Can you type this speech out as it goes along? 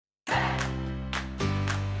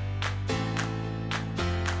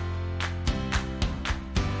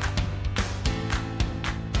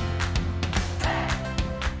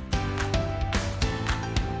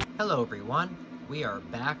Hello everyone, we are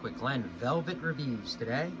back with Glenn Velvet Reviews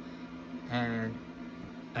today, and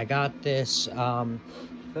I got this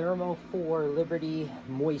Thermophore Liberty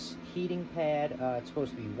moist heating pad. It's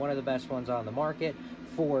supposed to be one of the best ones on the market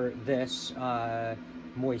for this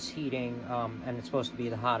moist heating, and it's supposed to be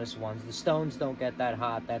the hottest ones. The stones don't get that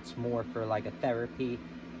hot, that's more for like a therapy.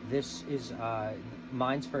 This is,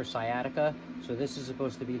 mine's for sciatica, so this is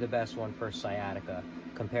supposed to be the best one for sciatica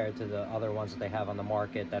compared to the other ones that they have on the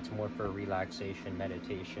market. That's more for relaxation,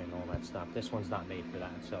 meditation, all that stuff. This one's not made for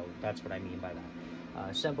that, so that's what I mean by that.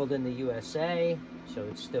 Assembled in the USA, so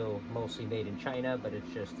it's still mostly made in China, but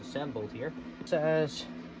it's just assembled here. It says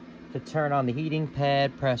to turn on the heating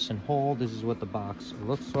pad, press and hold. This is what the box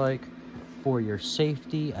looks like. For your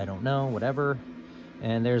safety, I don't know, whatever.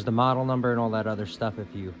 And there's the model number and all that other stuff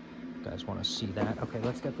if you guys want to see that. Okay,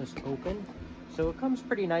 let's get this open. So it comes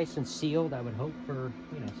pretty nice and sealed, I would hope, for,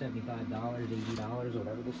 you know, $75, $80,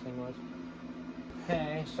 whatever this thing was.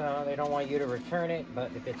 Okay, so they don't want you to return it, but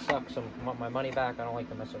if it sucks, I want my money back. I don't like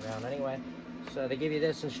to mess around anyway. So they give you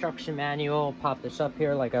this instruction manual. Pop this up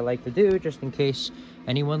here like I like to do, just in case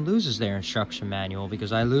anyone loses their instruction manual,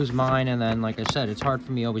 because I lose mine, and then, like I said, it's hard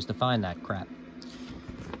for me always to find that crap.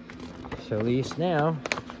 So at least now,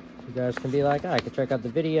 you guys can be like, oh, I can check out the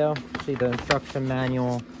video, see the instruction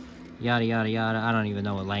manual, yada yada yada. I don't even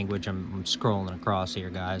know what language I'm scrolling across here,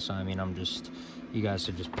 guys. So I mean, you guys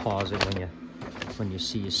should just pause it when you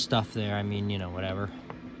see your stuff there. I mean, you know, whatever.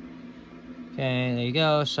 Okay, there you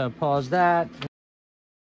go. So pause that.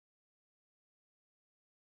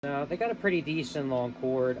 Now they got a pretty decent long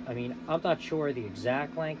cord. I mean, I'm not sure the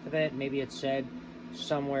exact length of it. Maybe it said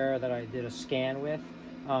somewhere that I did a scan with.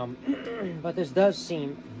 But this does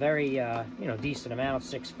seem very, you know, decent amount,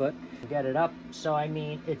 6 foot to get it up. So I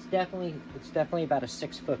mean, it's definitely about a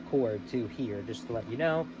 6 foot cord to here, just to let you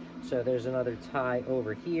know. So there's another tie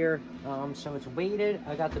over here. So it's weighted.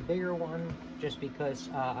 I got the bigger one just because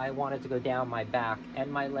I wanted to go down my back and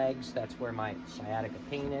my legs. That's where my sciatica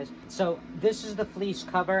pain is. So this is the fleece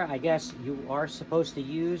cover. I guess you are supposed to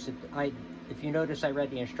use it. If you notice, I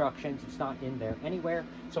read the instructions. It's not in there anywhere.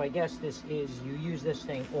 So I guess this is, you use this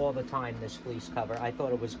thing all the time, this fleece cover. I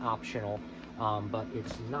thought it was optional, but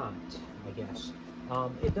it's not, I guess.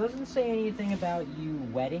 It doesn't say anything about you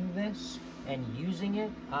wetting this and using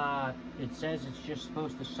it. It says it's just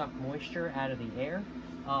supposed to suck moisture out of the air.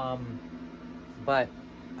 But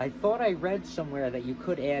I thought I read somewhere that you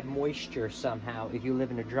could add moisture somehow if you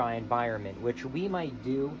live in a dry environment, which we might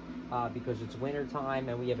do. Because it's winter time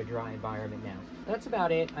and we have a dry environment now. That's about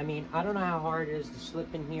it. I mean, I don't know how hard it is to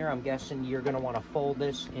slip in here. I'm guessing you're going to want to fold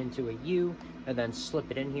this into a U and then slip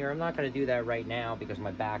it in here. I'm not going to do that right now because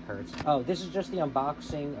my back hurts. Oh, this is just the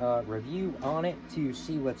unboxing review on it to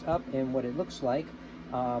see what's up and what it looks like.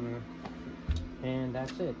 And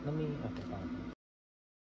that's it. Let me... Okay, fine.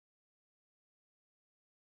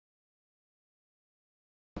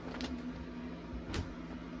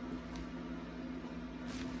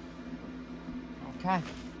 Okay,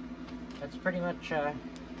 that's pretty much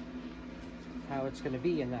how it's going to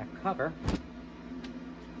be in that cover.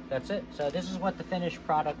 That's it. So this is what the finished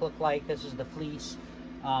product looked like. This is the fleece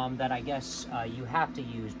that I guess you have to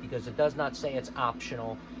use, because it does not say it's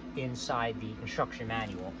optional inside the instruction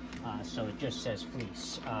manual. So it just says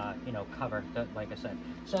fleece, you know, cover, like I said.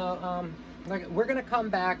 So we're going to come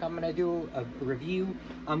back. I'm going to do a review.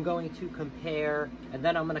 I'm going to compare, and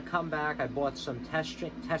then I'm going to come back. I bought some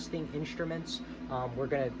testing instruments. We're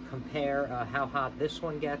going to compare how hot this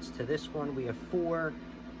one gets to this one. We have 4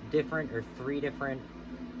 different or 3 different,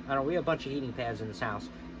 I don't know, we have a bunch of heating pads in this house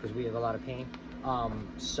because we have a lot of pain.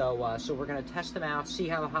 So we're going to test them out, see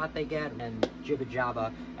how hot they get, and jibba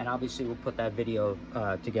jabba, and obviously we'll put that video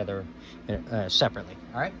together separately.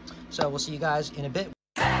 All right, so we'll see you guys in a bit.